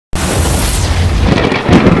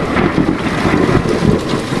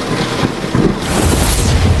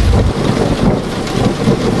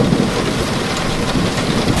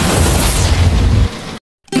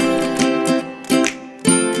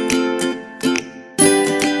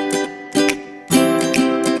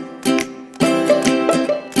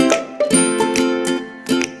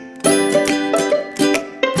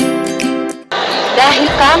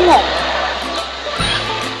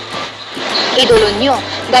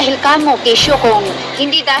Dahil kamo, kisyo, kung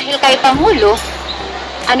hindi dahil kay Pangulo,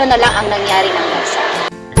 ano na lang ang nangyari ng bansa.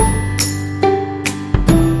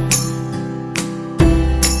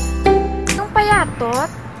 Yung payatot,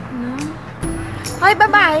 no? Hoy,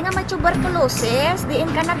 babae nga may tuberculosis, diin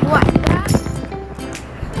ka nagwa ka.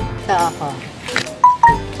 So ako,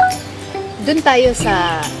 dun tayo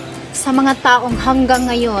sa mga taong hanggang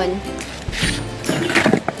ngayon,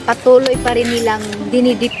 patuloy pa rin nilang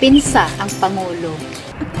dinidipinsa ang Pangulo.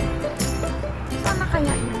 Sana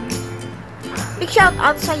kaya yun? Big shout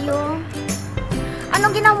out sa'yo.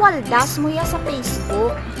 Anong ginawaldas mo ya sa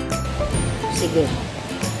Facebook? Sige.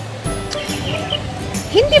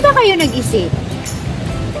 Hindi ba kayo nag-isip?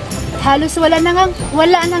 Halos wala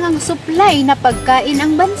nang supply na pagkain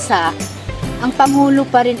ang bansa. Ang Pangulo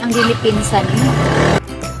pa rin ang dinipinsan mo.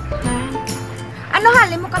 Ha? Ano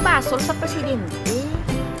hali mo kabasol sa presidente?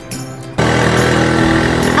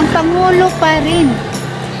 Ang Pangulo pa rin.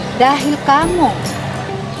 Dahil kamo.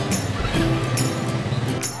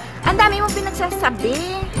 Ang dami mong pinagsasabi.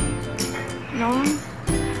 No?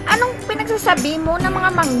 Anong pinagsasabi mo ng mga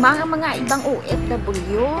mga ibang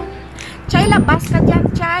OFW? Chay, labas ka dyan,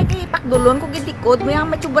 Chay. Kaya pakdulon ko gidikod mo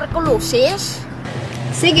yung may tuberculosis.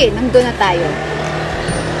 Sige, nandun na tayo.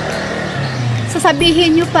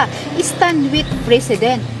 Sasabihin nyo pa, stand with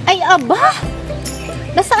President. Ay, aba!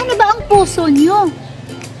 Nasaan na ba ang puso nyo?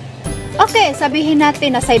 Okay, sabihin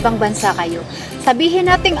natin nasa ibang bansa kayo.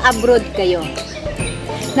 Sabihin natin abroad kayo.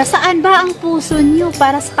 Nasaan ba ang puso nyo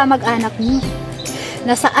para sa kamag-anak nyo?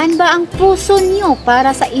 Nasaan ba ang puso nyo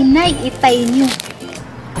para sa inay, itay nyo?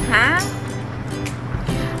 Ha?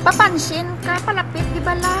 Papansin ka, palapit, di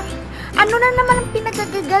ba lang? Ano na naman ang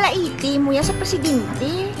pinagagagalaiti mo yan sa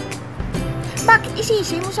presidente? Bakit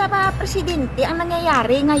isisi mo sa presidente ang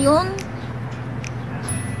nangyayari ngayon?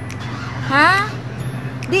 Ha?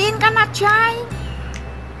 Diin ka na, Chay.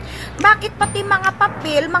 Bakit pati mga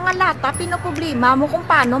papel, mga lata, pinoproblema mo kung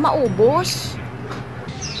paano maubos?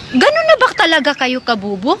 Ganun na ba talaga kayo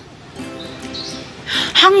kabubo?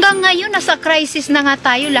 Hanggang ngayon, nasa crisis na nga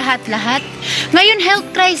tayo lahat-lahat. Ngayon, health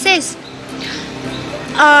crisis.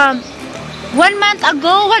 1 month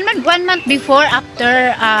ago, 1 month before,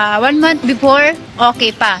 after, 1 month before,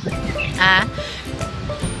 okay pa.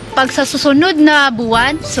 Pag sa susunod na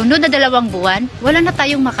buwan, sunod na 2 buwan, wala na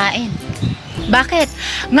tayong makain. Bakit?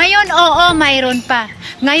 Ngayon, oo, mayroon pa.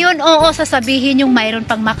 Ngayon, oo, sasabihin yung mayroon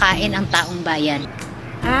pang makain ang taong bayan.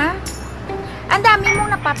 Ha? Ang dami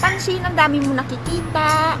mong napapansin, ang dami mong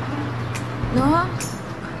nakikita. No?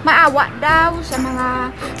 Maawa daw sa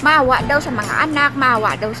mga anak,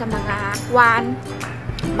 maawa daw sa mga kwan,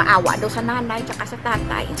 maawa daw sa nanay, tsaka sa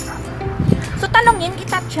tatay. So, tanongin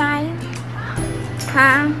kita, Chay.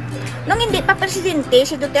 Ha? Nung hindi pa presidente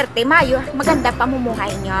si Duterte, maganda pa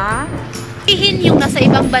mumuhay niya. Sabihin yung nasa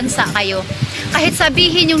ibang bansa kayo. Kahit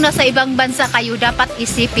sabihin yung nasa ibang bansa kayo, dapat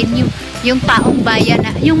isipin nyo yung taong bayan,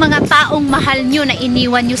 yung mga taong mahal nyo na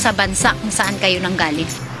iniwan nyo sa bansa kung saan kayo nanggaling.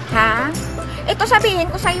 Ha? Ito sabihin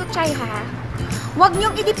ko sa'yo, Chay, ha? Huwag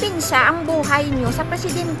niyong idipinsa ang buhay niyo sa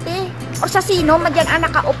presidente o sa sino man dyan ang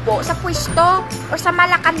nakaupo sa pwesto o sa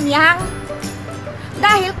Malacanang.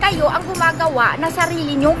 Dahil kayo ang gumagawa na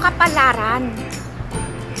sarili niyong kapalaran.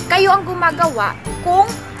 Kayo ang gumagawa kung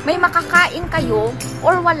may makakain kayo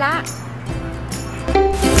or wala.